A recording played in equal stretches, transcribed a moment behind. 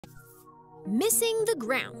Missing the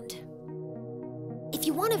ground. If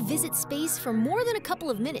you want to visit space for more than a couple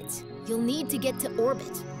of minutes, you'll need to get to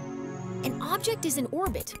orbit. An object is in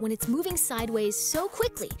orbit when it's moving sideways so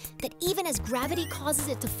quickly that even as gravity causes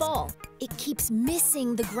it to fall, it keeps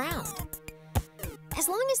missing the ground. As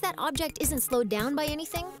long as that object isn't slowed down by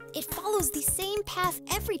anything, it follows the same path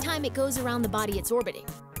every time it goes around the body it's orbiting,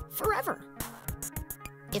 forever.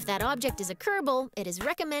 If that object is a Kerbal, it is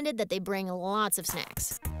recommended that they bring lots of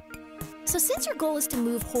snacks. So since your goal is to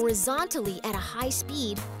move horizontally at a high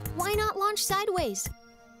speed, why not launch sideways?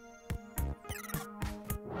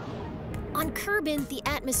 On Kerbin, the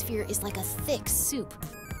atmosphere is like a thick soup.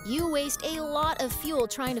 You waste a lot of fuel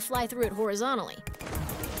trying to fly through it horizontally.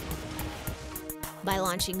 By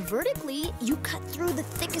launching vertically, you cut through the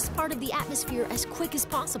thickest part of the atmosphere as quick as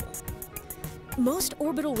possible. Most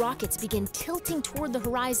orbital rockets begin tilting toward the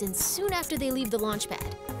horizon soon after they leave the launch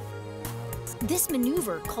pad. This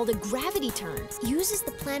maneuver, called a gravity turn, uses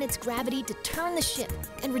the planet's gravity to turn the ship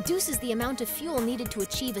and reduces the amount of fuel needed to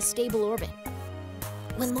achieve a stable orbit.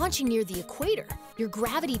 When launching near the equator, your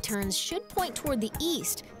gravity turns should point toward the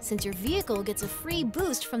east, since your vehicle gets a free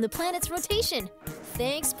boost from the planet's rotation.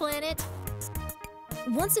 Thanks, planet!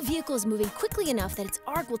 Once a vehicle is moving quickly enough that its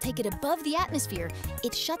arc will take it above the atmosphere,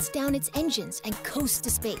 it shuts down its engines and coasts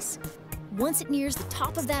to space. Once it nears the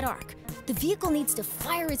top of that arc, the vehicle needs to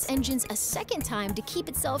fire its engines a second time to keep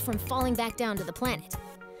itself from falling back down to the planet.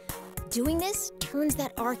 Doing this turns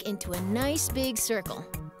that arc into a nice big circle.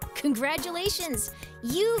 Congratulations!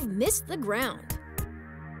 You've missed the ground.